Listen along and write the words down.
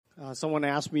Someone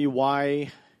asked me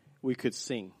why we could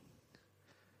sing.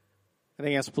 I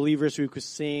think as believers we could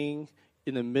sing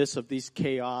in the midst of this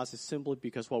chaos is simply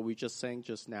because what we just sang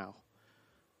just now.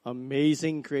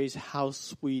 Amazing grace, how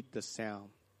sweet the sound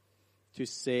to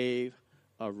save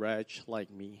a wretch like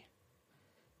me.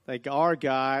 Like our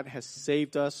God has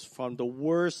saved us from the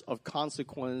worst of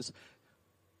consequence,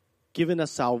 given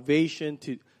us salvation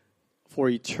for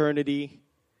eternity.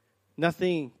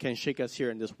 Nothing can shake us here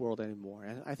in this world anymore.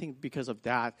 And I think because of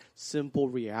that simple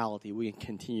reality, we can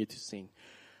continue to sing.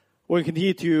 We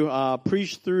continue to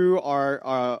preach through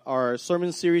our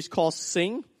sermon series called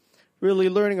Sing, really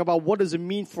learning about what does it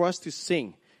mean for us to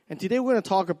sing. And today we're going to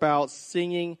talk about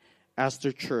singing as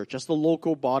the church, as the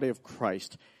local body of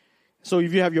Christ. So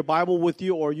if you have your Bible with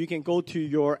you, or you can go to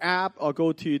your app or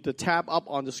go to the tab up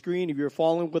on the screen. If you're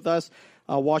following with us,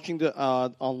 watching the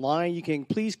online, you can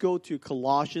please go to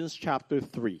Colossians chapter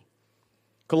 3.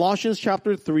 Colossians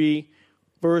chapter 3,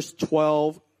 verse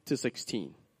 12 to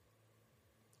 16.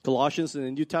 Colossians in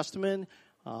the New Testament,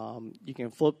 you can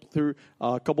flip through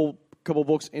a couple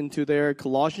books into there.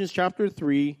 Colossians chapter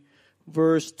 3,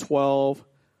 verse 12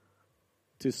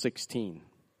 to 16.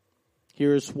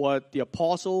 Here's what the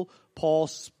Apostle Paul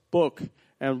spoke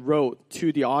and wrote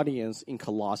to the audience in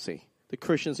Colossae, the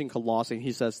Christians in Colossae.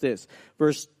 He says this,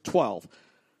 verse 12,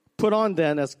 "Put on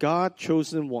then as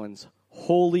God-chosen ones,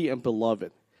 holy and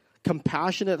beloved,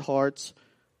 compassionate hearts,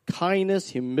 kindness,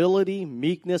 humility,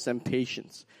 meekness, and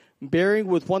patience, bearing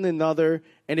with one another,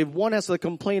 and if one has a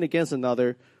complaint against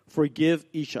another, forgive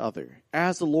each other.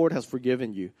 As the Lord has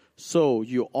forgiven you, so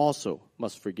you also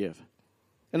must forgive.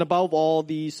 And above all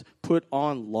these, put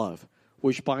on love,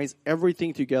 which binds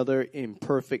everything together in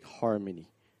perfect harmony.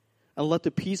 And let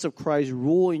the peace of Christ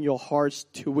rule in your hearts,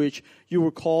 to which you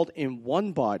were called in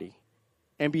one body,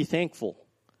 and be thankful.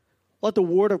 Let the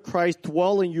word of Christ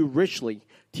dwell in you richly,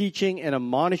 teaching and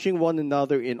admonishing one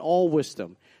another in all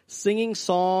wisdom, singing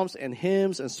psalms and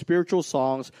hymns and spiritual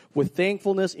songs with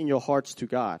thankfulness in your hearts to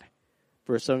God."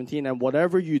 Verse 17, "And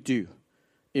whatever you do,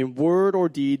 in word or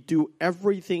deed, do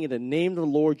everything in the name of the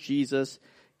Lord Jesus,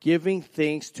 giving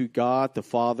thanks to God the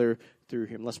Father through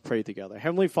him." Let's pray together.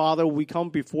 Heavenly Father, we come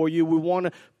before you. We want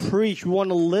to preach. We want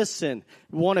to listen.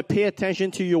 We want to pay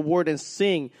attention to your word and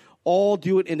sing. All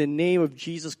do it in the name of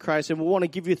Jesus Christ. And we want to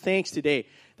give you thanks today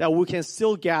that we can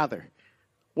still gather,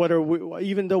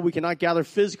 even though we cannot gather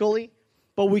physically,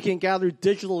 but we can gather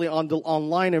digitally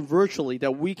online and virtually,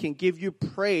 that we can give you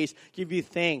praise, give you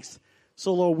thanks.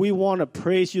 So, Lord, we want to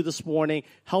praise you this morning.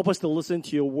 Help us to listen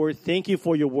to your word. Thank you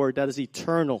for your word that is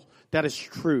eternal, that is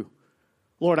true.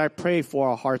 Lord, I pray for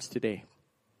our hearts today.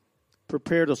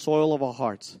 Prepare the soil of our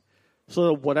hearts so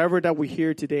that whatever that we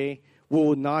hear today, we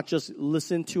will not just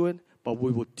listen to it, but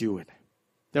we will do it.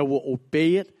 That we'll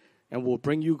obey it and will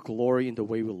bring you glory in the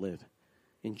way we live.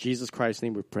 In Jesus Christ's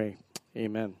name we pray.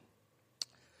 Amen.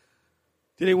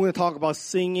 Today we're going to talk about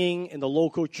singing in the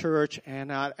local church.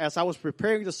 And as I was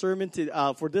preparing the sermon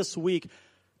for this week,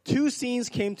 two scenes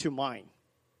came to mind.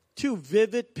 Two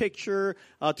vivid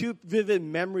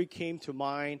memory came to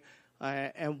mind.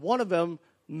 And one of them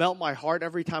melt my heart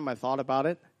every time I thought about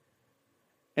it.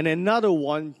 And another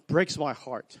one breaks my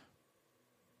heart.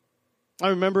 I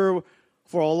remember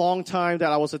for a long time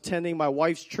that I was attending my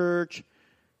wife's church,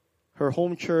 her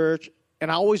home church, and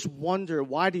I always wonder,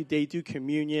 why did they do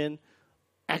communion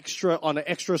on an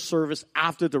extra service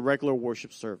after the regular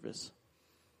worship service?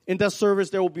 In that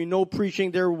service, there will be no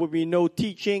preaching, there will be no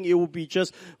teaching. It will be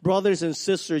just brothers and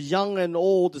sisters, young and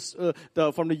old,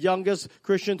 from the youngest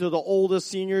Christian to the oldest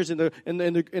seniors in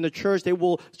the church. They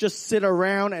will just sit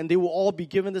around and they will all be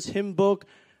given this hymn book,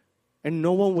 and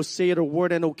no one will say a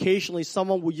word. And occasionally,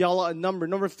 someone will yell out a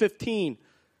number 15,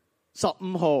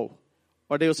 something ho,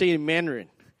 or they will say it in Mandarin.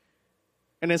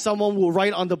 And then someone will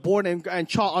write on the board and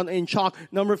chalk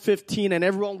number 15, and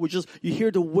everyone will you hear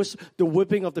the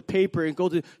whipping of the paper and go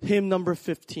to hymn number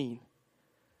 15.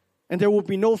 And there will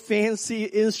be no fancy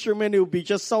instrument. It will be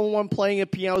just someone playing a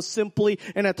piano simply.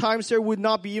 And at times there would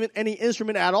not be even any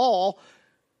instrument at all.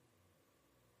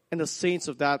 And the saints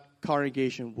of that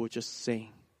congregation would just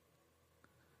sing.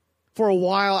 For a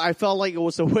while, I felt like it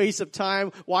was a waste of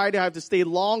time. Why did I have to stay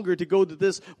longer to go to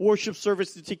this worship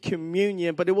service to take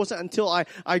communion? But it wasn't until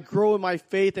I grow in my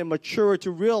faith and mature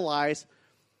to realize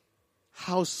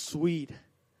how sweet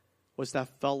was that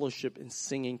fellowship in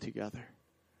singing together.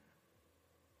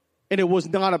 And it was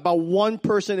not about one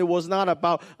person. It was not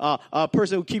about a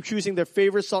person who keeps choosing their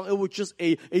favorite song. It was just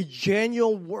a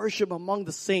genuine worship among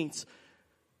the saints,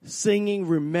 singing,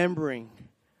 remembering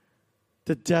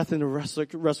the death and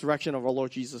the resurrection of our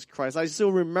Lord Jesus Christ. I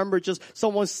still remember just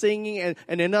someone singing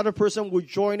and another person would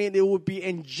join in. It would be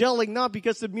angelic, not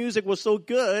because the music was so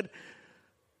good,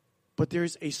 but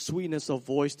there's a sweetness of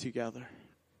voice together.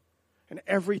 And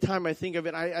every time I think of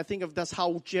it, I think of that's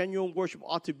how genuine worship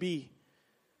ought to be.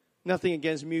 Nothing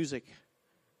against music,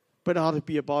 but it ought to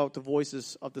be about the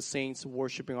voices of the saints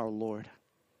worshiping our Lord.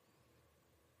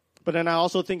 But then I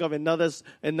also think of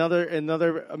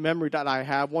another memory that I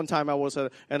have. One time I was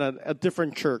at a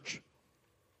different church.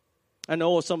 I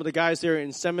know some of the guys there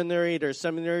in seminary. They're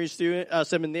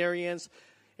seminarians,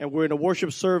 and we're in a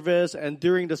worship service. And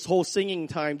during this whole singing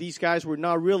time, these guys were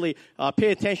not really pay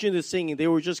attention to singing. They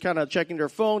were just kind of checking their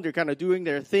phone. They're kind of doing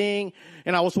their thing.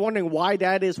 And I was wondering why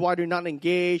that is, why they're not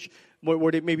engaged.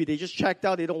 Maybe they just checked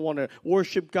out. They don't want to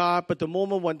worship God. But the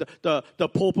moment when the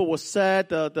pulpit was set,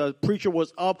 the preacher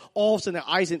was up, all of a sudden their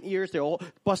eyes and ears, they all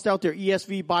bust out their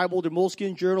ESV Bible, their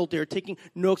Moleskine journal. They're taking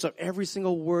notes of every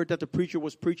single word that the preacher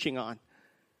was preaching on.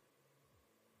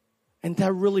 And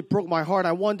that really broke my heart.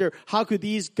 I wonder, how could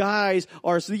these guys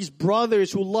or these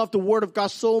brothers who love the Word of God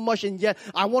so much, and yet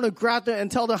I want to grab them and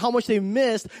tell them how much they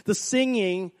missed the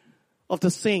singing of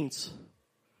the saints.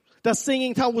 That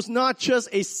singing time was not just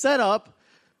a setup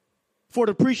for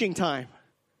the preaching time.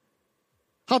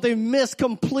 How they missed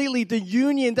completely the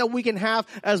union that we can have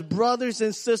as brothers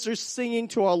and sisters singing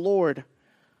to our Lord.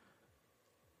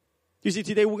 You see,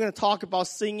 today we're going to talk about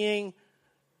singing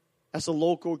as a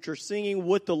local church, singing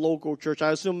with the local church. I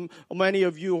assume many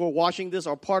of you who are watching this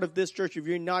are part of this church. If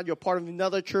you're not, you're part of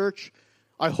another church.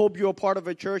 I hope you're a part of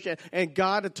a church, and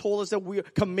God had told us that we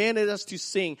commanded us to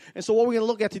sing. And so what we're going to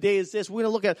look at today is this. We're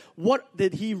going to look at what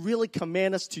did He really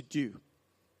command us to do?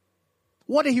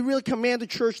 What did He really command the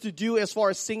church to do as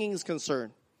far as singing is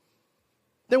concerned?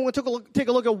 Then we're going to take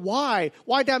a look at why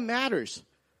that matters.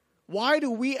 Why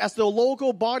do we as the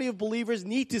local body of believers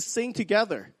need to sing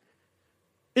together?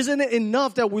 Isn't it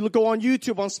enough that we go on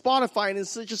YouTube, on Spotify,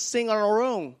 and just sing on our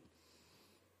own?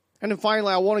 And then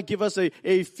finally, I want to give us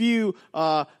a few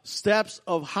steps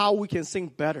of how we can sing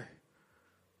better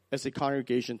as a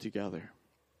congregation together.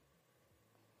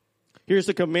 Here's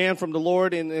the command from the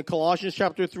Lord in Colossians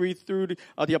chapter 3 through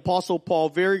the Apostle Paul.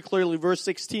 Very clearly, verse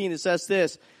 16, it says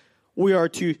this. We are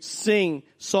to sing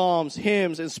psalms,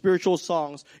 hymns, and spiritual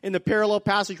songs. In the parallel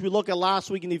passage we looked at last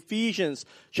week in Ephesians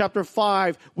chapter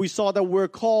 5, we saw that we're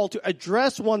called to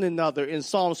address one another in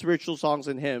psalms, spiritual songs,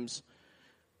 and hymns.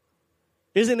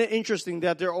 Isn't it interesting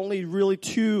that there are only really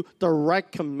two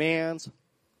direct commands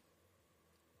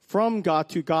from God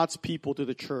to God's people, to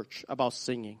the church, about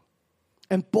singing?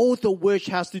 And both of which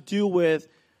has to do with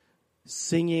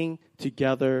singing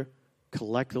together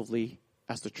collectively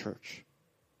as the church.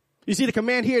 You see, the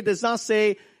command here does not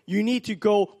say you need to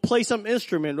go play some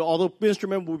instrument, although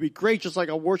instrument would be great, just like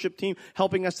a worship team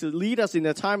helping us to lead us in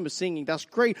the time of singing. That's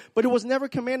great. But it was never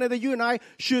commanded that you and I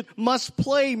must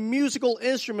play musical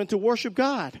instrument to worship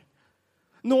God.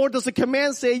 Nor does the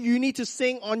command say you need to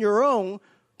sing on your own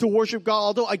to worship God.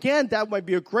 Although, again, that might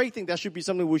be a great thing. That should be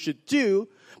something we should do.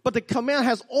 But the command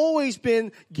has always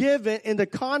been given in the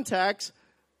context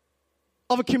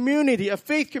of a community, a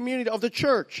faith community of the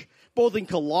church. Both in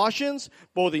Colossians,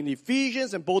 both in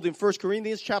Ephesians, and both in 1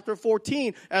 Corinthians chapter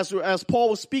 14, as Paul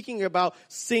was speaking about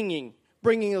singing,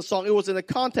 bringing a song. It was in the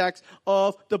context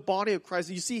of the body of Christ.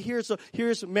 You see,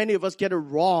 here's many of us get it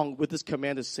wrong with this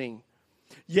command to sing.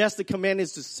 Yes, the command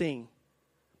is to sing,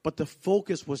 but the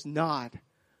focus was not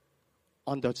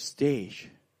on the stage.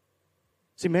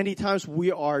 See, many times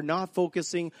we are not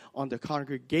focusing on the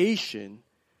congregation.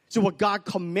 So what God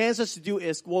commands us to do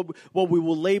is what we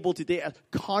will label today as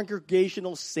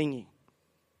congregational singing.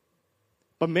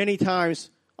 But many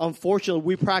times, unfortunately,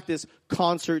 we practice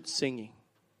concert singing.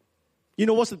 You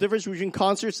know what's the difference between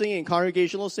concert singing and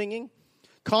congregational singing?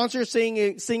 Concert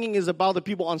singing is about the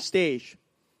people on stage.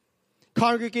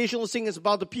 Congregational singing is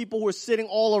about the people who are sitting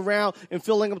all around and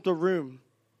filling up the room.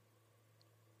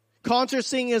 Concert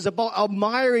singing is about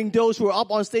admiring those who are up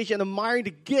on stage and admiring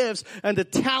the gifts and the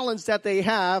talents that they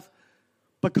have.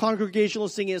 But congregational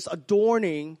singing is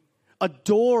adoring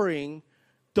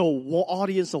the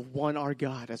audience of one, our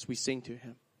God, as we sing to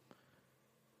Him.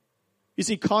 You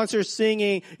see, concert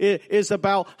singing is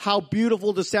about how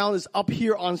beautiful the sound is up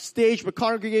here on stage, but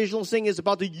congregational singing is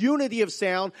about the unity of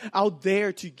sound out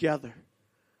there together.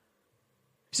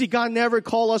 See, God never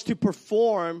called us to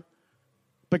perform,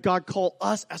 but God called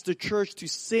us as the church to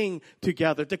sing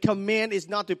together. The command is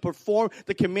not to perform.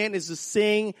 The command is to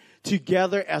sing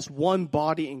together as one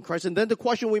body in Christ. And then the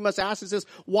question we must ask is this: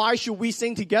 why should we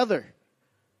sing together?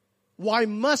 Why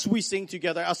must we sing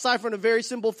together? Aside from the very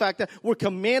simple fact that we're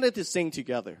commanded to sing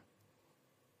together.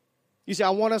 You see,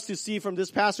 I want us to see from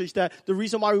this passage that the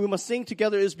reason why we must sing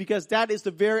together is because that is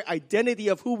the very identity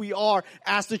of who we are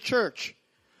as the church.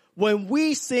 When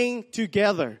we sing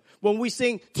together, when we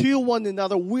sing to one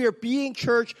another, we are being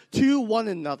church to one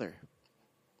another.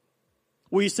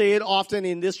 We say it often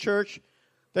in this church,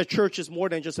 that church is more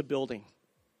than just a building.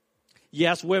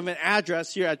 Yes, we have an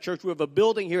address here at church, we have a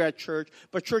building here at church,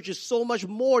 but church is so much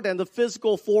more than the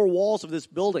physical four walls of this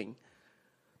building.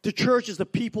 The church is the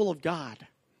people of God.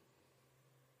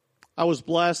 I was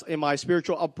blessed in my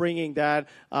spiritual upbringing that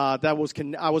I was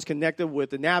connected with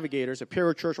the Navigators, a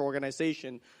parachurch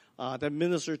organization that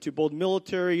ministered to both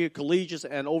military, collegiate,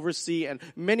 and overseas, and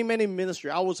many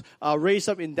ministries. I was raised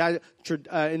up in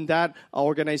that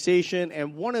organization,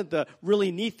 and one of the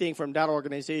really neat things from that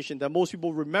organization that most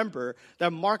people remember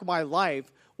that marked my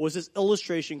life was this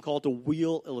illustration called the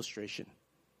wheel illustration.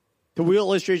 The wheel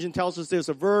illustration tells us there's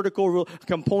a vertical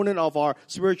component of our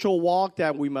spiritual walk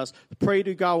that we must pray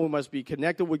to God, we must be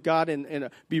connected with God and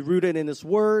be rooted in His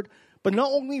Word. But not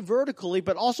only vertically,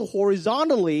 but also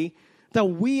horizontally, that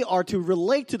we are to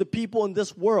relate to the people in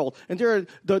this world. And there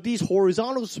are these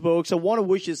horizontal spokes, and one of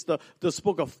which is the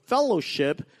spoke of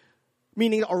fellowship,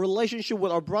 meaning our relationship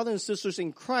with our brothers and sisters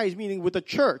in Christ, meaning with the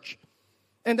church.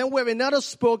 And then we have another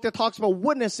spoke that talks about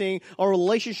witnessing our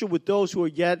relationship with those who are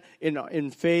yet in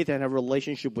faith and have a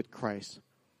relationship with Christ.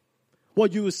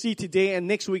 What you will see today and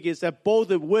next week is that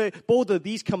both of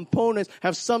these components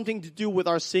have something to do with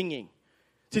our singing.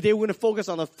 Today we're going to focus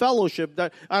on the fellowship.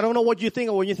 That I don't know what you think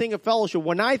of when you think of fellowship.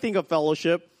 When I think of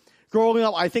fellowship, growing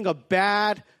up, I think of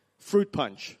bad fruit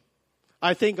punch.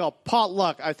 I think of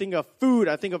potluck. I think of food.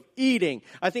 I think of eating.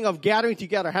 I think of gathering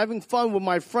together, having fun with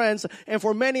my friends. And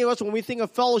for many of us, when we think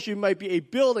of fellowship, it might be a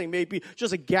building, maybe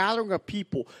just a gathering of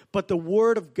people. But the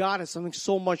Word of God is something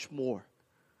so much more.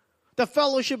 The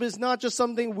fellowship is not just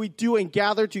something we do and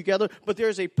gather together, but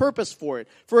there's a purpose for it.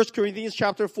 1 Corinthians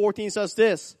chapter 14 says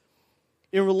this.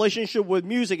 In relationship with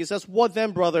music, it says, "What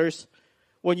then, brothers,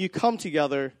 when you come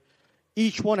together,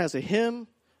 each one has a hymn,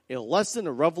 a lesson,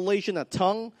 a revelation, a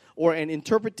tongue, or an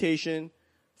interpretation.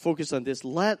 Focus on this.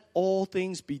 Let all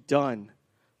things be done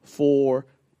for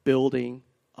building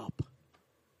up."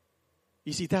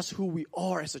 You see, that's who we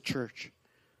are as a church.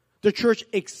 The church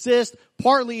exists,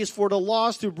 partly is for the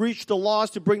lost, to reach the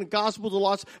lost, to bring the gospel to the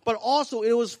lost, but also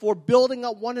it was for building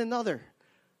up one another.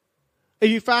 If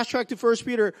you fast track to 1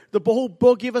 Peter, the whole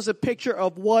book gives us a picture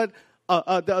of what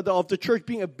of the church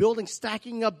being a building,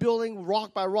 stacking up building,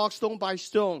 rock by rock, stone by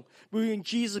stone. Being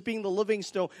Jesus being the living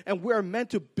stone, and we are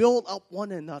meant to build up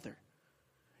one another.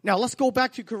 Now let's go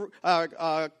back to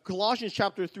Colossians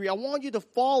chapter 3. I want you to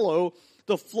follow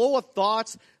the flow of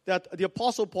thoughts that the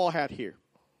Apostle Paul had here.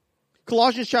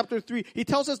 Colossians chapter 3, he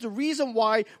tells us the reason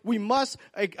why we must,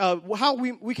 how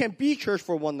we can be church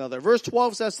for one another. Verse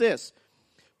 12 says this.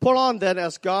 "Put on then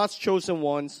as God's chosen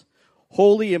ones,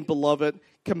 holy and beloved,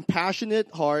 compassionate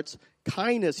hearts,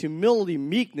 kindness, humility,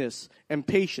 meekness, and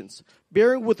patience,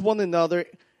 bearing with one another,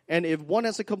 and if one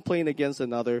has a complaint against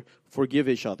another, forgive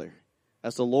each other,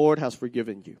 as the Lord has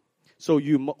forgiven you. So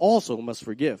you also must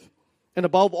forgive. And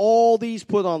above all these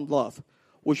put on love,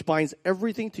 which binds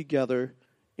everything together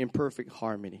in perfect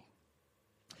harmony."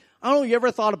 I don't know if you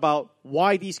ever thought about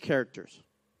why these characters.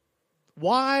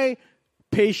 Why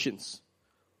patience?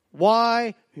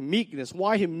 Why meekness?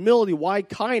 Why humility? Why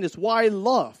kindness? Why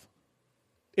love?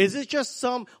 Is it just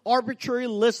some arbitrary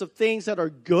list of things that are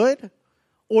good?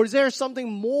 Or is there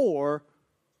something more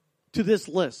to this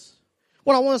list?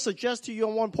 What I want to suggest to you,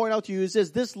 I want to point out to you is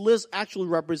this list actually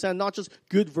represents not just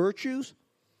good virtues,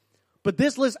 but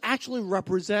this list actually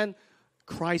represents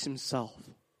Christ Himself.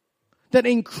 That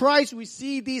in Christ we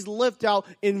see these lived out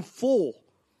in full.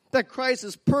 That Christ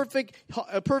is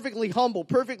perfectly humble,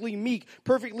 perfectly meek,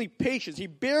 perfectly patient. He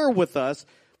bears with us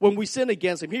when we sin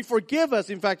against Him. He forgives us.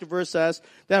 In fact, the verse says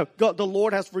that God, the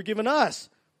Lord has forgiven us.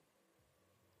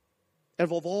 And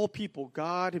of all people,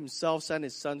 God Himself sent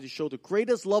His Son to show the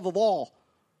greatest love of all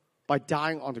by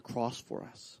dying on the cross for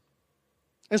us.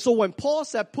 And so when Paul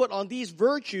said put on these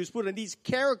virtues, put on these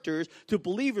characters to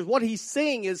believers, what he's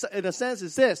saying is, in a sense,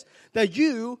 is this, that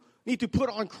you need to put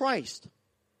on Christ.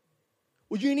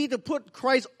 Well, you need to put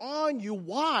Christ on you.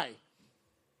 Why?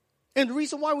 And the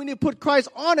reason why we need to put Christ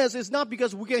on us is not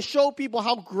because we can show people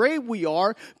how great we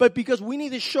are, but because we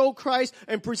need to show Christ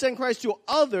and present Christ to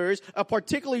others,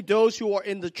 particularly those who are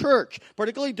in the church,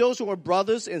 particularly those who are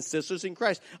brothers and sisters in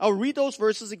Christ. I'll read those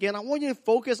verses again. I want you to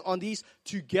focus on these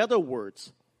together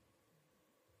words.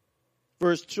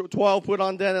 Verse 12, put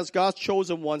on then as God's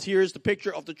chosen ones. Here's the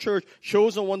picture of the church,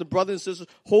 chosen one, the brothers and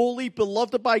sisters, holy,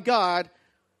 beloved by God.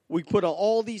 We put on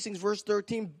all these things. Verse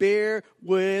 13, bear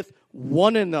with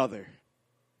one another.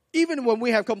 Even when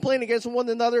we have complained against one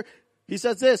another, he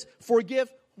says this,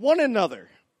 forgive one another.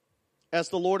 As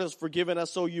the Lord has forgiven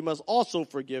us, so you must also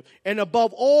forgive. And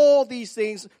above all these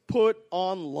things, put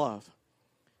on love,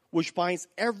 which binds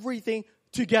everything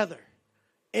together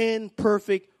in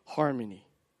perfect harmony.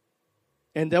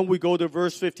 And then we go to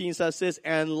verse 15, says this,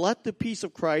 and let the peace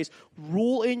of Christ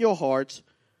rule in your hearts,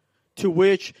 to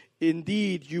which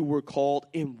indeed you were called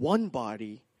in one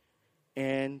body,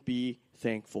 and be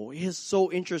thankful. It is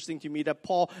so interesting to me that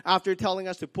Paul, after telling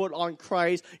us to put on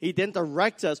Christ, he then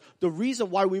directs us. The reason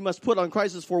why we must put on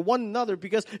Christ is for one another,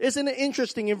 because isn't it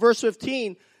interesting in verse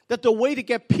 15 that the way to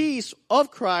get peace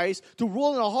of Christ, to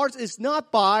rule in our hearts, is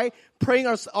not by praying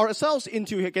ourselves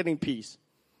into getting peace.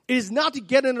 It is not to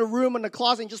get in a room in a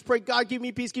closet and just pray, God, give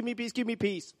me peace, give me peace, give me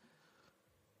peace.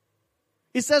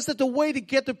 It says that the way to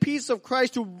get the peace of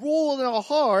Christ to rule in our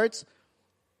hearts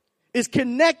is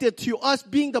connected to us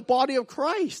being the body of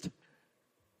Christ.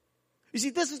 You see,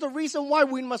 this is the reason why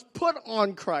we must put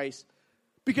on Christ,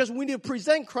 because we need to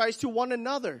present Christ to one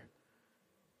another.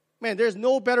 Man, there's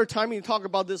no better timing to talk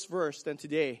about this verse than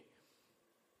today.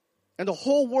 And the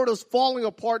whole world is falling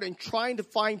apart and trying to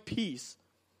find peace.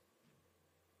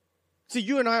 See,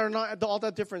 you and I are not all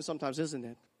that different sometimes, isn't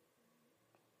it?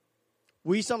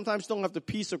 We sometimes don't have the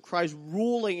peace of Christ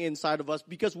ruling inside of us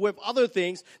because we have other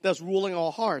things that's ruling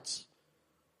our hearts.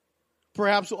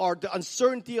 Perhaps the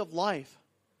uncertainty of life.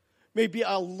 Maybe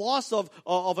a loss of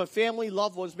a family,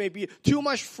 loved ones. Maybe too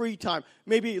much free time.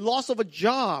 Maybe loss of a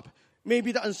job.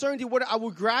 Maybe the uncertainty whether I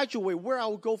will graduate, where I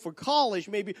will go for college.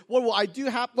 Maybe what will I do?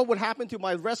 What would happen to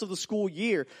my rest of the school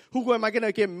year? Who am I going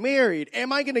to get married?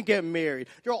 Am I going to get married?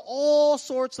 There are all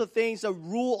sorts of things that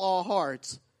rule our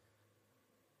hearts.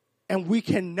 And we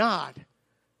cannot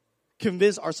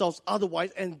convince ourselves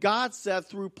otherwise. And God said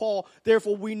through Paul,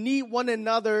 therefore we need one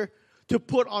another to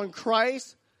put on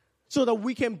Christ so that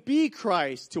we can be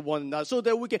Christ to one another, so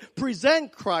that we can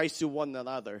present Christ to one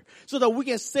another, so that we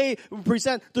can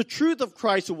present the truth of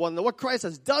Christ to one another, what Christ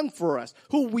has done for us,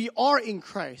 who we are in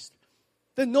Christ.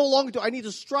 Then no longer do I need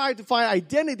to strive to find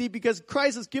identity, because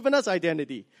Christ has given us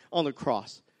identity on the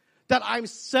cross. That I'm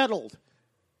settled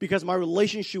because my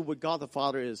relationship with God the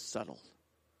Father is settled.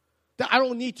 That I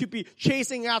don't need to be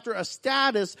chasing after a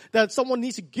status that someone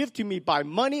needs to give to me by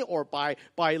money or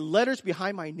by letters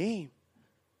behind my name.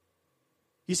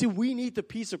 You see, we need the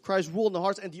peace of Christ rule in the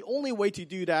hearts, and the only way to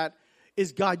do that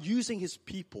is God using His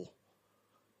people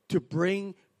to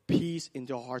bring peace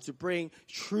into our hearts, to bring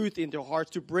truth into our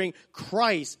hearts, to bring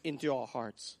Christ into our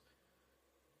hearts.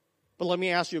 But let me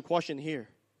ask you a question here.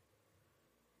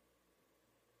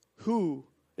 Who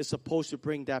is supposed to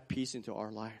bring that peace into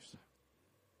our lives?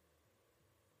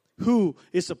 Who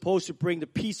is supposed to bring the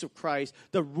peace of Christ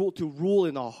to rule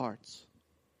in our hearts?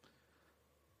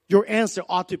 Your answer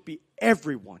ought to be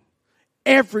everyone.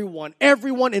 Everyone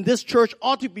in this church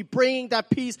ought to be bringing that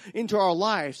peace into our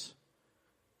lives.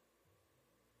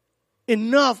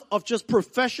 Enough of just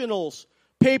professionals,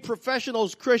 paid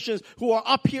professionals, Christians who are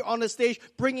up here on the stage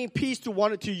bringing peace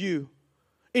to you.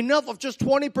 Enough of just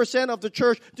 20% of the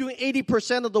church doing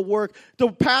 80% of the work. The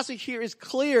passage here is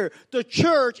clear. The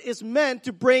church is meant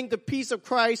to bring the peace of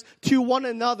Christ to one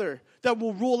another that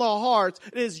will rule our hearts.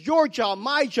 It is your job,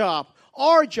 my job,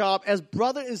 our job as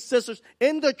brothers and sisters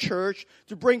in the church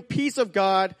to bring peace of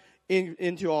God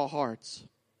into our hearts.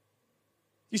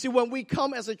 You see, when we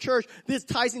come as a church, this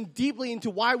ties in deeply into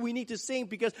why we need to sing,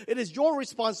 because it is your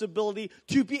responsibility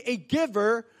to be a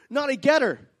giver, not a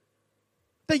getter.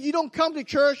 That you don't come to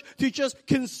church to just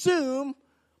consume,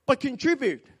 but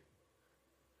contribute.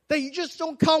 That you just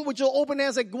don't come with your open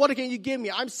hands like, what can you give me?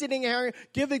 I'm sitting here,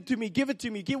 give it to me,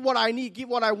 give what I need, give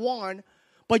what I want.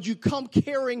 But you come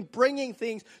carrying, bringing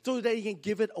things so that you can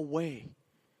give it away.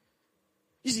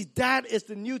 You see, that is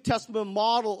the New Testament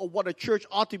model of what a church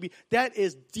ought to be. That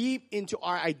is deep into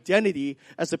our identity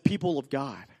as a people of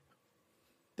God.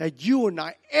 That you and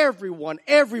I, everyone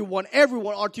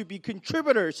ought to be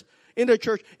contributors in the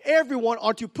church. Everyone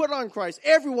ought to put on Christ.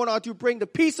 Everyone ought to bring the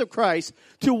peace of Christ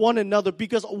to one another,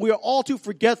 because we are all too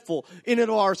forgetful in it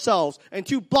ourselves and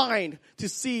too blind to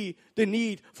see the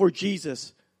need for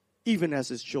Jesus, even as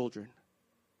His children.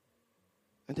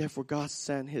 And therefore God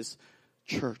sent His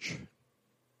church,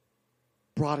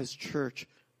 brought His church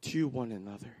to one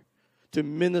another, to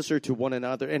minister to one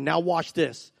another. And now watch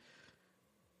this.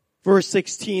 Verse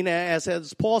 16,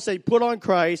 as Paul said, put on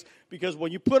Christ, because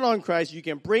when you put on Christ, you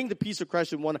can bring the peace of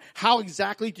Christ in one. How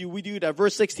exactly do we do that?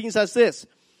 Verse 16 says this,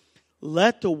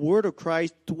 let the word of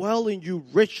Christ dwell in you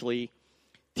richly,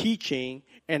 teaching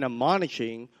and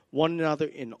admonishing one another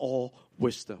in all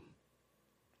wisdom.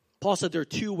 Paul said there are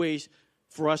two ways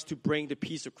for us to bring the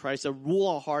peace of Christ and rule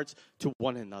our hearts to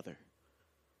one another.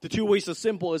 The two ways are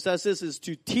simple. It says this is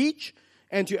to teach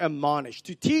and to admonish.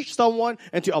 To teach someone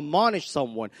and to admonish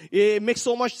someone. It makes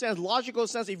so much sense, logical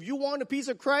sense. If you want the peace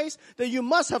of Christ, then you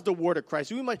must have the word of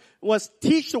Christ. We must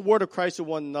teach the word of Christ to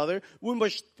one another. We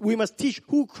must teach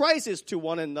who Christ is to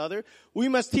one another. We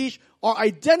must teach our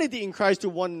identity in Christ to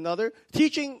one another.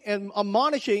 Teaching and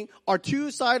admonishing are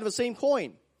two sides of the same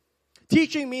coin.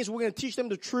 Teaching means we're going to teach them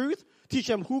the truth, teach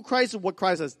them who Christ is, what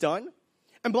Christ has done.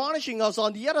 Admonishing us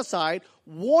on the other side,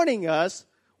 warning us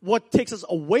what takes us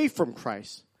away from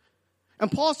Christ.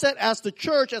 And Paul said, as the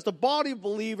church, as the body of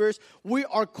believers, we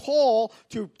are called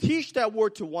to teach that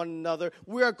word to one another.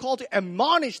 We are called to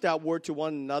admonish that word to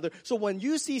one another. So when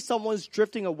you see someone's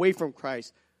drifting away from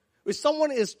Christ, if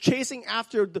someone is chasing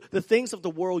after the things of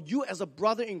the world, you as a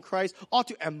brother in Christ ought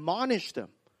to admonish them.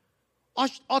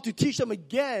 Ought to teach them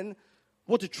again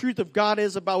what the truth of God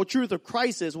is about, what the truth of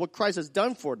Christ is, what Christ has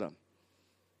done for them.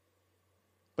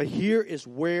 But here is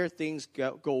where things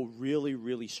go really,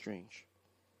 really strange.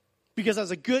 Because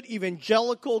as a good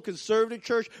evangelical conservative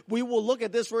church, we will look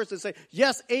at this verse and say,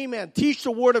 yes, amen, teach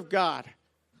the word of God.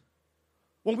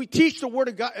 When we teach the word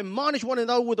of God, admonish one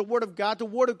another with the word of God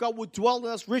will dwell in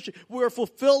us richly. We are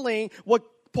fulfilling what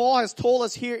Paul has told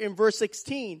us here in verse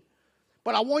 16.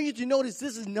 But I want you to notice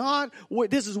this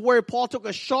is where Paul took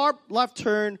a sharp left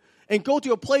turn and go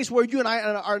to a place where you and I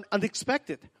are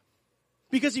unexpected.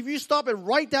 Because if you stop and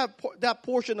write that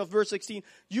portion of verse 16,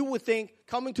 you would think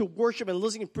coming to worship and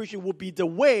listening and preaching would be the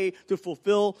way to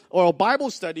fulfill, or a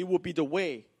Bible study would be the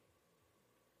way.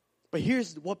 But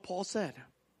here's what Paul said.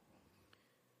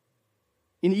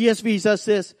 In ESV, he says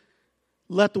this,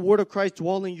 let the word of Christ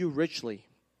dwell in you richly,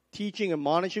 teaching and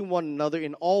admonishing one another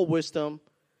in all wisdom,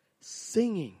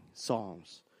 singing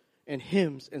psalms and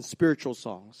hymns and spiritual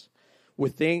songs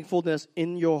with thankfulness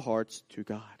in your hearts to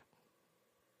God.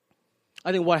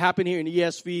 I think what happened here in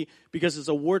ESV, because it's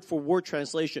a word-for-word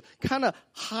translation, kind of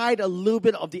hide a little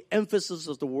bit of the emphasis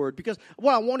of the word. Because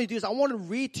what I want to do is I want to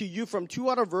read to you from two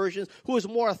other versions, who is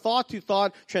more a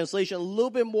thought-to-thought translation, a little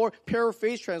bit more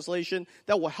paraphrase translation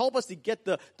that will help us to get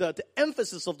the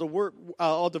emphasis of the word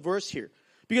of the verse here.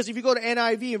 Because if you go to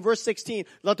NIV in verse 16,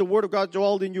 let the word of God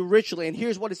dwell in you richly. And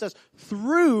here's what it says,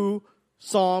 through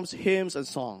psalms, hymns, and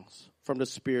songs from the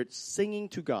Spirit, singing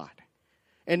to God.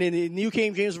 And in the New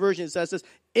King James Version, it says this,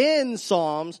 in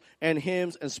psalms and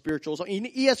hymns and spiritual songs. In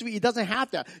ESV, it doesn't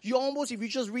have that. If you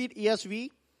just read ESV,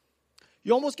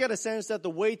 you almost get a sense that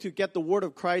the way to get the word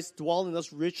of Christ dwell in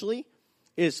us richly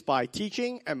is by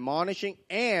teaching, admonishing,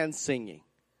 and singing.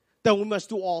 That we must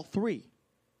do all three.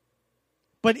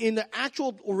 But in the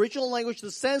actual original language,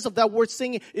 the sense of that word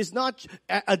singing is not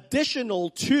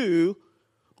additional to,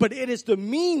 but it is the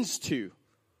means to.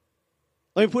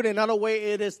 Let me put it another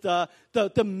way. It is the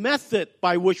method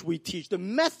by which we teach, the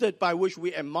method by which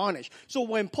we admonish. So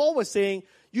when Paul was saying,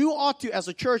 you ought to, as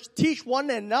a church, teach one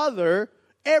another,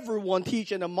 everyone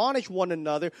teach and admonish one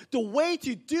another, the way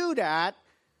to do that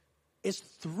is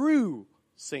through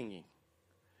singing.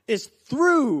 It's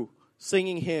through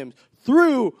singing hymns,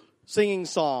 through singing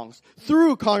songs,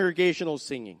 through congregational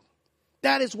singing.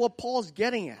 That is what Paul's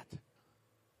getting at.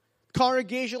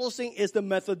 Congregational singing is the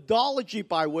methodology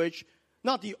by which,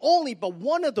 not the only, but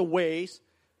one of the ways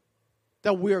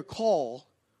that we are called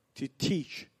to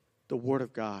teach the Word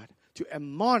of God, to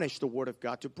admonish the Word of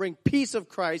God, to bring peace of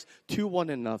Christ to one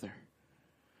another.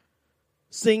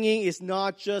 Singing is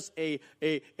not just a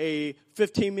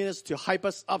 15 minutes to hype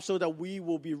us up so that we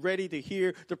will be ready to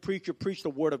hear the preacher preach the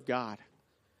Word of God.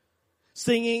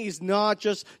 Singing is not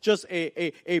just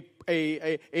a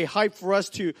hype for us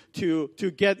to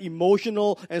get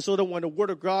emotional, and so that when the Word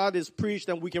of God is preached,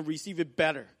 then we can receive it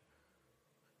better.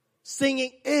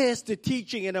 Singing is the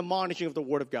teaching and admonishing of the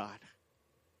Word of God.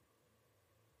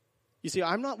 You see,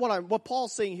 what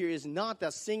Paul's saying here is not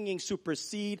that singing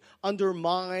supersede,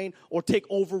 undermine, or take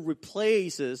over,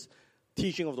 replaces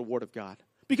teaching of the Word of God.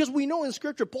 Because we know in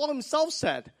Scripture, Paul himself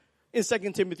said in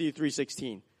 2 Timothy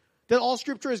 3:16, that all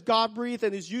Scripture is God-breathed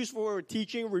and is used for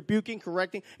teaching, rebuking,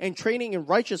 correcting, and training in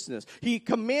righteousness. He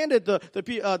commanded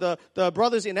the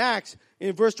brothers in Acts,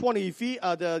 in verse 20,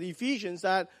 the Ephesians,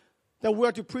 that we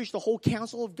are to preach the whole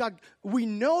counsel of God. We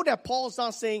know that Paul is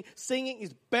not saying singing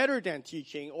is better than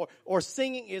teaching, or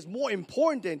singing is more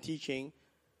important than teaching.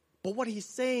 But what he's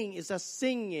saying is that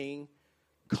singing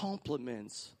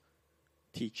complements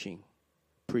teaching,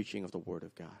 preaching of the Word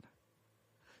of God.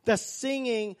 That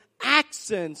singing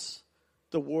accents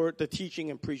the teaching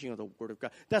and preaching of the Word of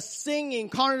God. That singing,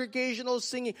 congregational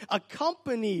singing,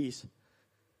 accompanies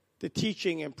the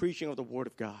teaching and preaching of the Word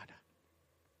of God.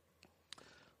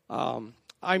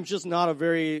 I'm just not a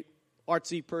very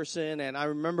artsy person, and I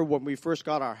remember when we first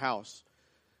got our house,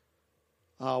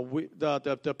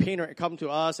 the painter come to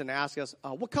us and ask us,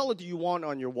 what color do you want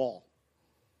on your wall?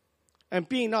 And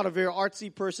being not a very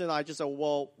artsy person, I just said,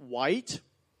 well, white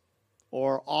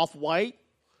or off-white.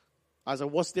 I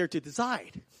said, what's there to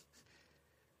decide?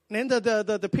 And then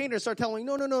the painter started telling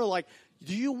me, no, like,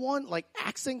 do you want, like,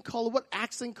 accent color? What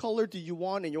accent color do you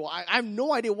want in your wall? I have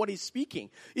no idea what he's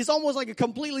speaking. It's almost like a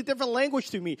completely different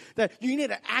language to me, that you need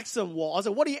an accent wall. I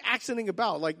said, what are you accenting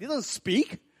about? Like, it doesn't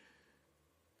speak.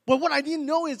 But what I didn't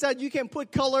know is that you can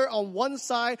put color on one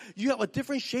side. You have a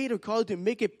different shade of color to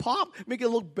make it pop, make it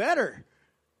look better.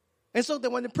 And so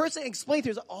then when the person explained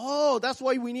to us, oh, that's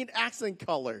why we need accent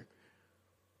color.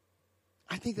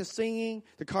 I think the singing,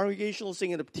 the congregational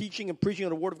singing, the teaching and preaching of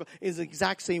the Word of God is the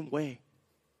exact same way.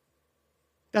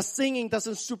 That singing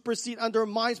doesn't supersede,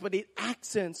 undermines, but it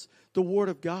accents the Word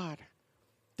of God.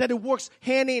 That it works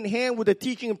hand in hand with the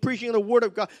teaching and preaching of the Word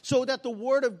of God, so that the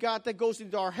Word of God that goes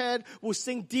into our head will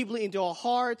sink deeply into our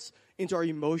hearts, into our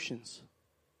emotions.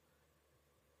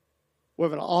 We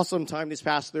have an awesome time this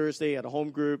past Thursday at a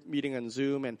home group meeting on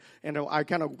Zoom, and I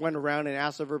kind of went around and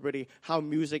asked everybody how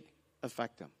music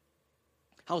affect them,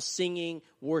 how singing,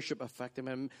 worship affect them.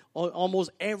 And almost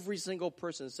every single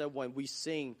person said when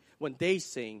they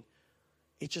sing,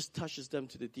 it just touches them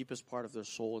to the deepest part of their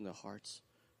soul and their hearts.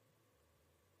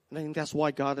 And I think that's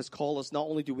why God has called us. Not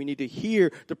only do we need to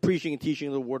hear the preaching and teaching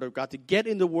of the Word of God, to get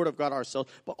in the Word of God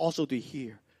ourselves, but also to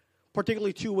hear.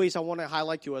 Particularly two ways I want to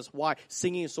highlight to us why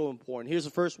singing is so important. Here's the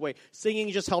first way.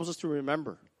 Singing just helps us to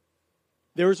remember.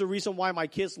 There is a reason why my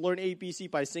kids learn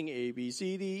ABC by singing A, B,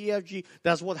 C, D, E, F, G.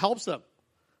 That's what helps them.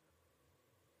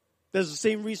 There's the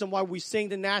same reason why we sing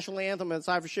the national anthem, as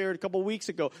I've shared a couple of weeks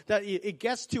ago, that it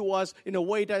gets to us in a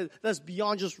way that's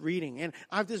beyond just reading. And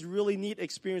I have this really neat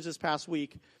experience this past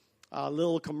week. A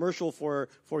little commercial for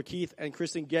Keith and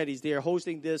Kristen Geddes. They are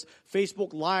hosting this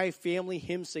Facebook Live family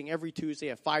hymn sing every Tuesday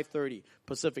at 5:30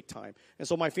 Pacific time. And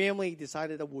so my family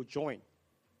decided that we'll join.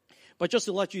 But just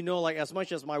to let you know, like, as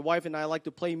much as my wife and I like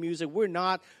to play music, we're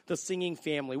not the singing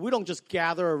family. We don't just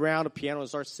gather around a piano and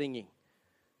start singing.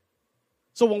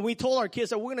 So when we told our kids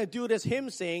that we're going to do this hymn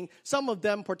sing, some of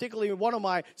them, particularly one of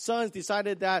my sons,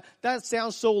 decided that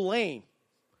sounds so lame.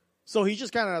 So he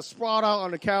just kind of sprawled out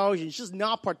on the couch. He's just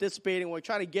not participating. We're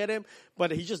trying to get him,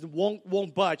 but he just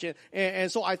won't budge.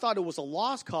 And so I thought it was a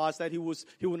lost cause that he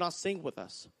would not sing with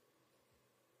us.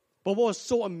 But what was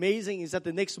so amazing is that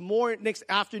the next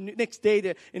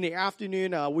day in the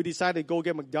afternoon, we decided to go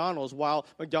get McDonald's while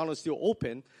McDonald's still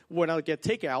open. We went out to get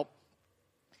takeout.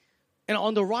 And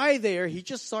on the ride there, he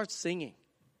just starts singing.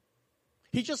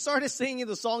 He just started singing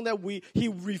the song that he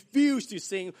refused to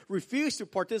sing, refused to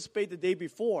participate the day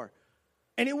before.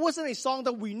 And it wasn't a song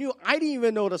that we knew. I didn't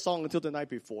even know the song until the night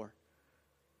before.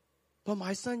 But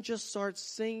my son just starts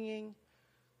singing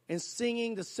and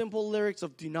singing the simple lyrics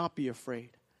of "Do Not Be Afraid."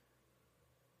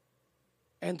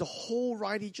 And the whole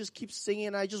ride, he just keeps singing.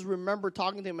 And I just remember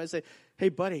talking to him. I said, hey,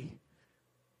 buddy,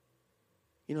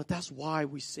 that's why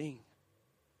we sing.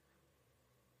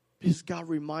 Because God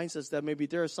reminds us that maybe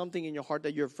there is something in your heart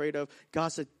that you're afraid of. God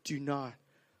said, do not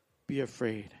be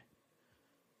afraid.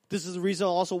 This is the reason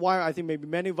also why I think maybe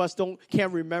many of us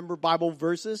can't remember Bible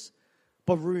verses,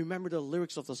 but we remember the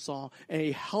lyrics of the song, and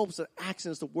it helps and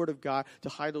accents the Word of God to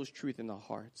hide those truths in our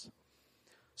hearts.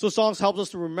 So songs help us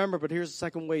to remember, but here's the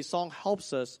second way. Song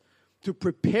helps us to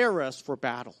prepare us for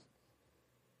battle.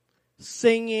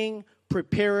 Singing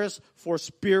prepares us for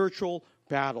spiritual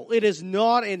battle. It is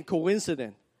not a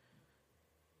coincidence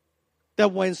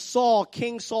that when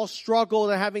King Saul struggled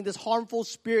and having this harmful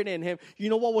spirit in him, you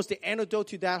know what was the antidote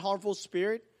to that harmful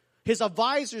spirit? His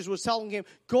advisors were telling him,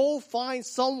 go find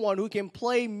someone who can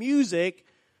play music,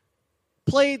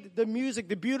 play the music,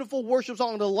 the beautiful worship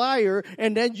song on the lyre,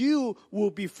 and then you will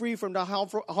be free from the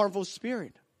harmful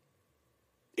spirit.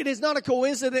 It is not a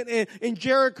coincidence in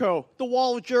Jericho, the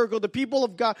wall of Jericho. The people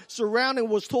of God surrounding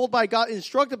was told by God,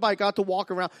 instructed by God to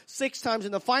walk around 6 times.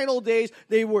 In the final days,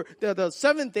 the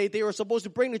seventh day, they were supposed to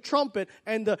bring the trumpet,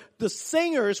 and the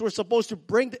singers were supposed to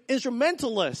bring the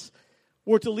instrumentalists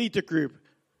were to lead the group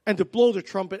and to blow the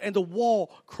trumpet, and the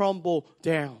wall crumbled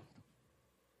down.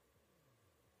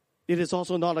 It is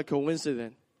also not a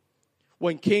coincidence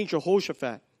when King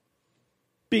Jehoshaphat,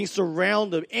 being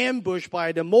surrounded, ambushed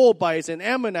by the Moabites and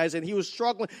Ammonites, and he was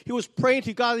struggling. He was praying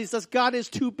to God. He says, God is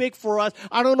too big for us.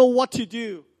 I don't know what to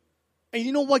do. And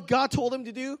you know what God told him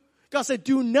to do? God said,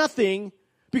 do nothing,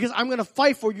 because I'm going to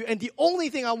fight for you. And the only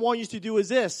thing I want you to do is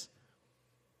this.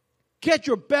 Get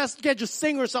your best, get your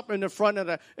singers up in the front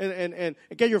and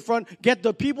get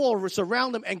the people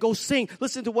surround them and go sing.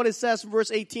 Listen to what it says in verse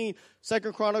 18, 2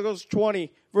 Chronicles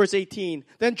 20, verse 18.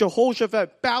 Then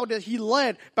Jehoshaphat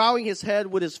bowing his head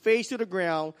with his face to the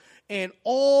ground, and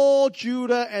all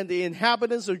Judah and the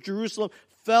inhabitants of Jerusalem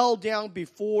fell down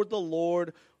before the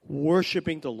Lord,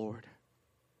 worshiping the Lord.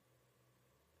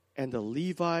 And the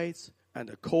Levites and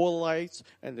the Kohathites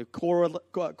and the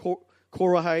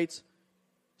Korahites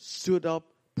stood up,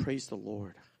 praised the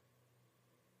Lord,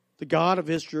 the God of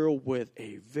Israel, with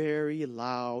a very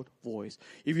loud voice.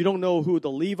 If you don't know who the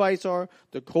Levites are,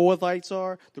 the Kohathites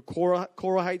are, the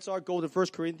Korahites are, go to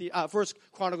 1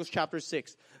 Chronicles chapter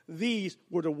 6. These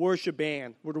were the worship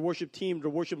band, were the worship team, the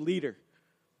worship leader.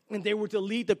 And they were to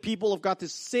lead the people of God to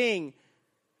sing.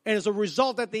 And as a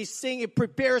result that they sing, it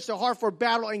prepares their heart for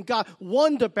battle, and God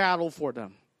won the battle for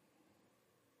them.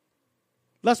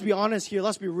 Let's be honest here.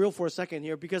 Let's be real for a second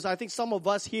here, because I think some of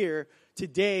us here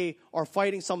today are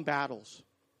fighting some battles.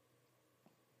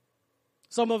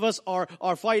 Some of us are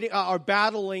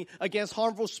battling against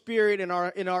harmful spirit in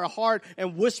our heart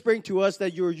and whispering to us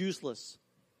that you're useless.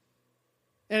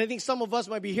 And I think some of us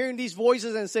might be hearing these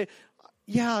voices and say,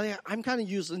 yeah, I'm kind of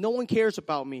useless. No one cares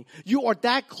about me. You are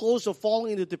that close to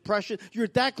falling into depression. You're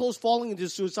that close falling into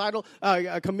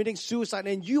committing suicide.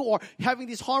 And you are having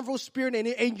this harmful spirit,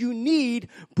 and you need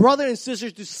brothers and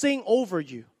sisters to sing over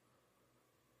you.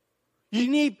 You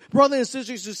need brothers and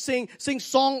sisters to sing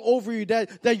song over you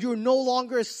that you're no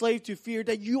longer a slave to fear,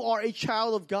 that you are a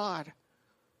child of God.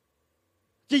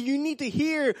 That you need to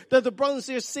hear that the brothers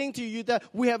and sisters sing to you that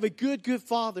we have a good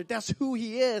Father. That's who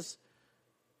He is.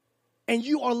 And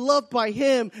you are loved by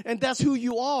Him, and that's who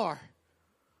you are.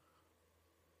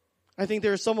 I think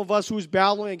there are some of us who's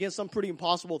battling against some pretty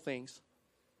impossible things.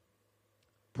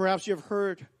 Perhaps you have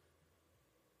heard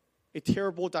a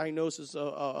terrible diagnosis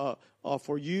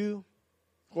for you,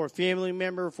 for a family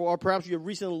member, or perhaps you have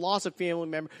recently lost a family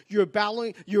member. You're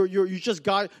battling, you just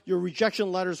got your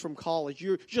rejection letters from college.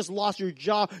 You just lost your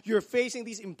job. You're facing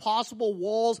these impossible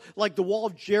walls like the wall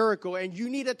of Jericho, and you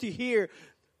needed to hear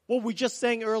what we just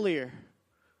sang earlier.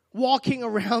 Walking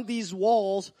around these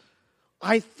walls,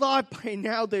 I thought by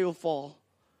now they will fall.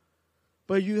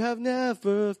 But you have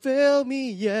never failed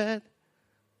me yet.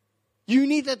 You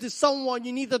need that to someone,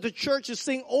 you need that the church to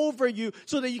sing over you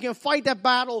so that you can fight that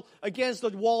battle against the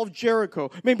wall of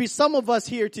Jericho. Maybe some of us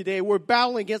here today, we're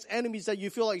battling against enemies that you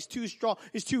feel like is too strong,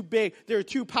 is too big, they're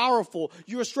too powerful.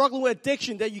 You're struggling with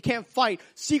addiction that you can't fight,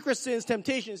 secret sins,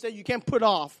 temptations that you can't put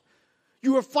off.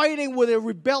 You are fighting with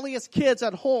rebellious kids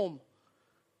at home.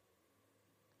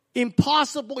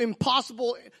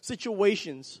 Impossible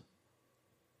situations.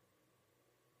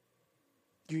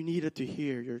 You needed to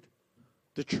hear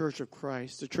the church of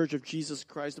Christ, the church of Jesus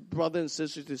Christ, the brothers and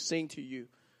sisters to sing to you.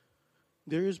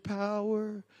 There is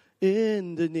power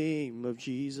in the name of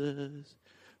Jesus.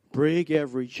 Break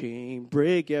every chain,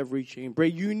 break every chain,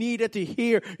 break. You needed to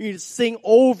hear, you need to sing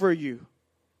over you.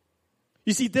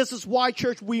 You see, this is why,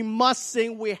 church, we must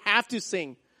sing. We have to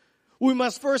sing. We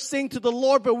must first sing to the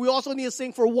Lord, but we also need to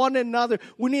sing for one another.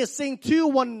 We need to sing to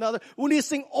one another. We need to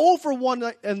sing over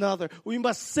one another. We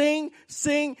must sing,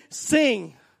 sing,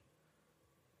 sing.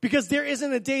 Because there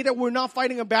isn't a day that we're not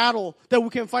fighting a battle that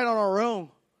we can fight on our own.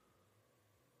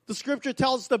 The scripture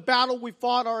tells us the battle we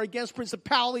fought are against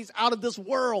principalities out of this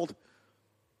world.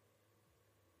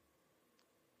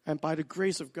 And by the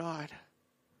grace of God,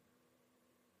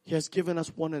 He has given us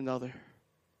one another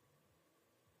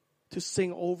to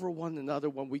sing over one another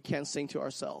when we can't sing to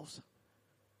ourselves.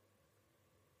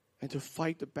 And to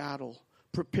fight the battle,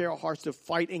 prepare our hearts to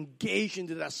fight, engage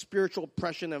into that spiritual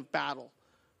oppression and battle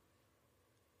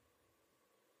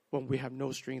when we have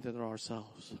no strength in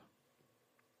ourselves.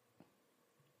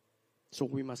 So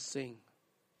we must sing.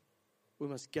 We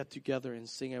must get together and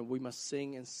sing, and we must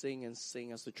sing and sing and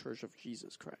sing as the church of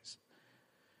Jesus Christ.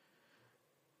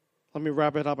 Let me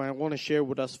wrap it up. I want to share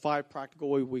with us 5 practical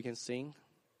ways we can sing.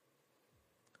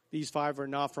 These 5 are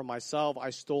not from myself. I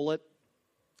stole it,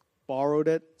 borrowed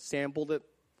it, sampled it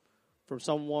from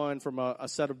someone, from a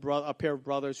pair of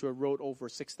brothers who have wrote over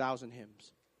 6,000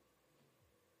 hymns.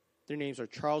 Their names are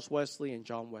Charles Wesley and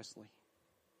John Wesley.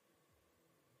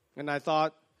 And I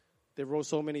thought they wrote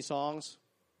so many songs.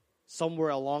 Somewhere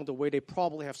along the way, they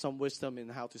probably have some wisdom in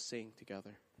how to sing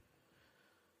together.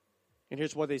 And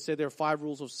here's what they said. There are 5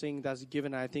 rules of singing that's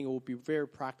given, and I think it will be very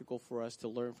practical for us to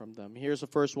learn from them. Here's the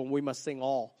first one. We must sing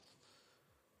all.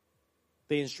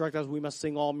 They instruct us we must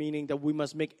sing all, meaning that we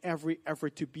must make every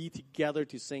effort to be together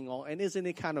to sing all. And isn't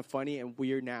it kind of funny and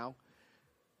weird now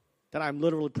that I'm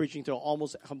literally preaching to an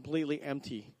almost completely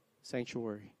empty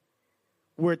sanctuary?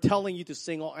 we're telling you to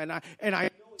sing. And I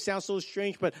know it sounds so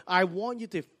strange, but I want you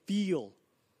to feel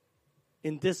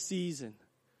in this season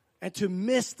and to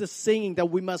miss the singing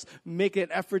that we must make an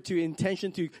effort to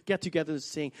intention to get together to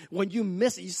sing. When you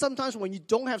miss it, sometimes when you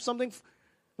don't have something,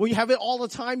 when you have it all the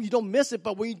time, you don't miss it.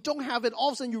 But when you don't have it, all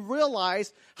of a sudden you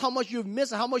realize how much you've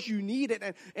missed it, how much you need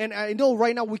it. And I know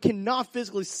right now we cannot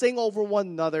physically sing over one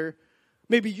another.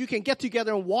 Maybe you can get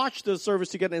together and watch the service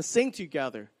together and sing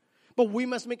together. But we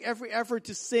must make every effort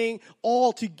to sing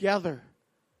all together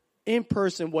in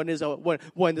person when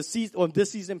this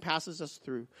season passes us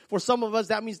through. For some of us,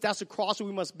 that means that's a cross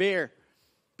we must bear.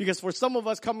 Because for some of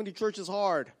us, coming to church is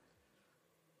hard.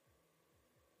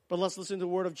 But let's listen to the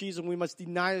word of Jesus. We must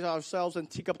deny ourselves and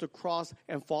take up the cross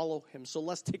and follow him. So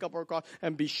let's take up our cross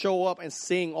and show up and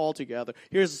sing all together.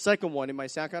 Here's the second one. It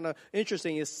might sound kind of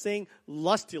interesting. Is sing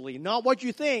lustily. Not what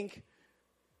you think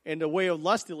in the way of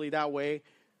lustily that way.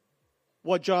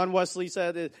 What John Wesley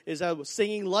said is that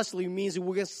singing lustily means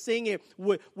we're going to sing it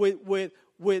with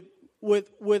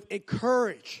a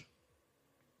courage.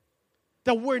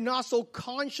 That we're not so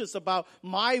conscious about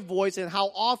my voice and how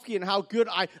often and how good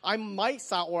I might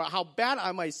sound or how bad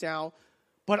I might sound,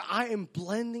 but I am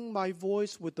blending my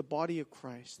voice with the body of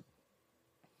Christ.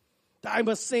 That I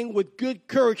must sing with good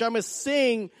courage. I must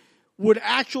sing with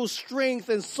actual strength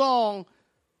and song,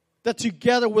 that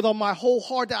together with all my whole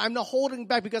heart, that I'm not holding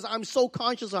back because I'm so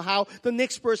conscious of how the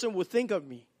next person will think of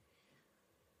me.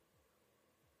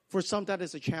 For some, that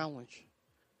is a challenge.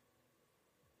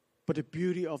 But the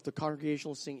beauty of the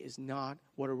congregational sing is not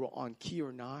whether we're on key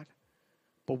or not,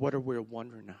 but whether we're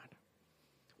one or not.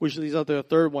 Which leads up to the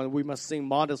third one. We must sing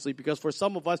modestly, because for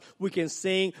some of us, we can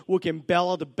sing, we can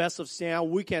bellow the best of sound,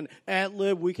 we can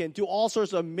ad-lib, we can do all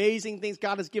sorts of amazing things.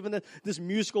 God has given us this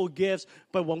musical gifts,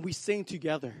 but when we sing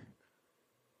together,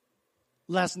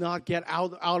 let's not get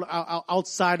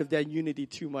outside of that unity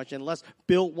too much, and let's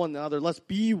build one another. Let's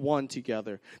be one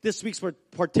together. This speaks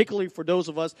particularly for those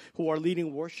of us who are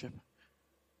leading worship.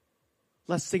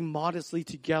 Let's sing modestly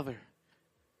together.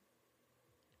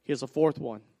 Here's a fourth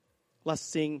one. Let's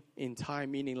sing in time,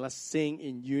 meaning let's sing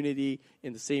in unity,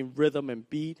 in the same rhythm and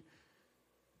beat.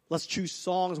 Let's choose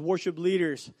songs, worship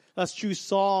leaders. Let's choose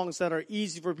songs that are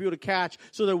easy for people to catch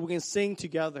so that we can sing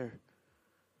together.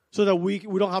 So that we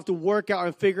don't have to work out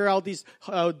and figure out these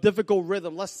difficult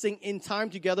rhythms. Let's sing in time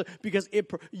together, because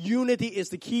unity is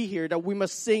the key here. That we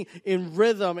must sing in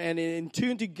rhythm and in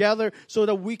tune together so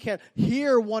that we can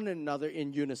hear one another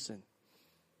in unison.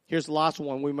 Here's the last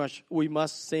one. We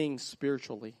must sing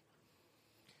spiritually.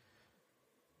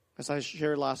 As I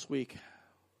shared last week,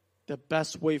 the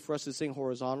best way for us to sing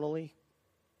horizontally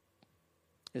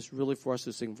is really for us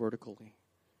to sing vertically.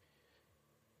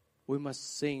 We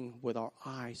must sing with our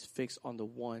eyes fixed on the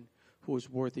one who is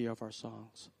worthy of our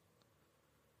songs.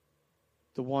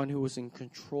 The one who is in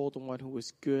control, the one who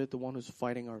is good, the one who's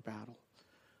fighting our battle.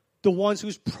 The ones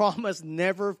whose promise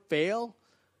never fail,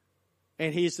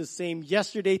 and he is the same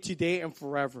yesterday, today, and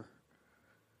forever.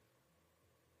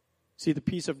 See, the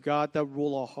peace of God that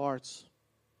rules our hearts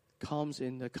comes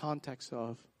in the context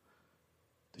of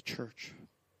the church,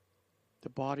 the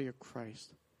body of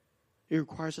Christ. It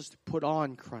requires us to put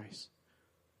on Christ.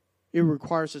 It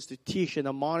requires us to teach and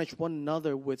admonish one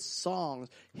another with songs,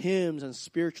 hymns, and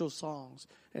spiritual songs,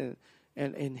 and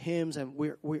hymns. And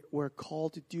we're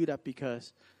called to do that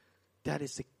because that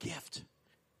is a gift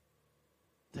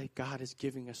that God is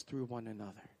giving us through one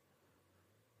another.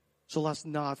 So let's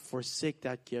not forsake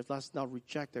that gift. Let's not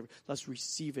reject it. Let's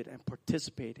receive it and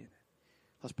participate in it.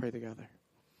 Let's pray together.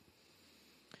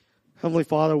 Heavenly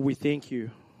Father, we thank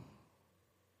you.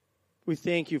 We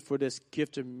thank you for this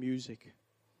gift of music.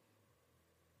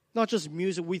 Not just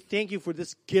music, we thank you for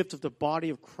this gift of the body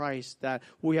of Christ, that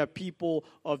we have people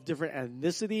of different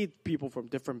ethnicity, people from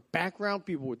different backgrounds,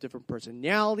 people with different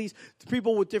personalities,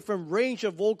 people with different range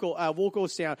of vocal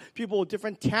sound, people with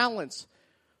different talents.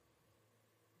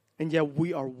 And yet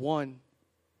we are one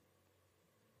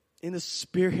in the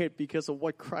Spirit because of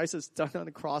what Christ has done on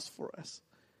the cross for us.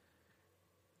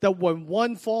 That when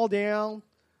one fall down,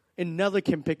 another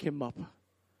can pick him up.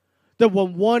 That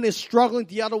when one is struggling,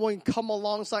 the other one can come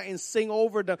alongside and sing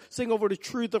over the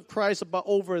truth of Christ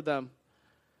over them.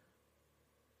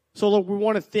 So Lord, we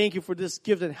want to thank you for this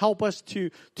gift and help us to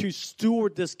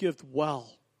steward this gift well.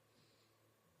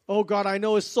 Oh God, I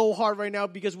know it's so hard right now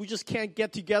because we just can't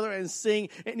get together and sing.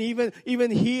 And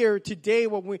even here today,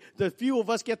 when the few of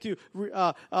us get to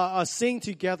sing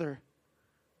together,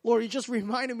 Lord, you just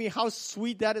reminded me how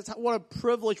sweet that is. What a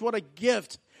privilege, what a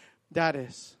gift that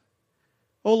is.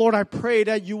 Oh Lord, I pray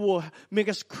that you will make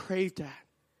us crave that.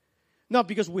 Not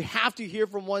because we have to hear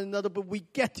from one another, but we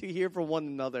get to hear from one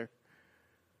another.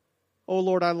 Oh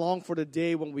Lord, I long for the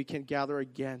day when we can gather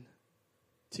again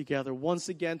together, once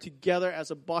again together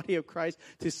as a body of Christ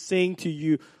to sing to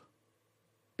you.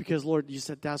 Because Lord, you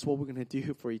said that's what we're going to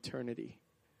do for eternity.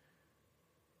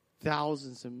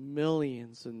 Thousands and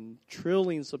millions and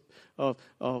trillions of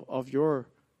your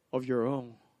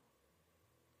own.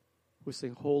 We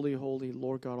sing, holy, holy,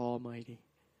 Lord God Almighty,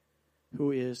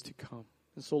 who is to come.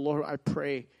 And so, Lord, I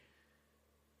pray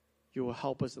you will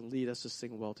help us and lead us to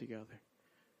sing well together.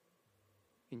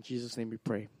 In Jesus' name we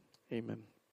pray. Amen.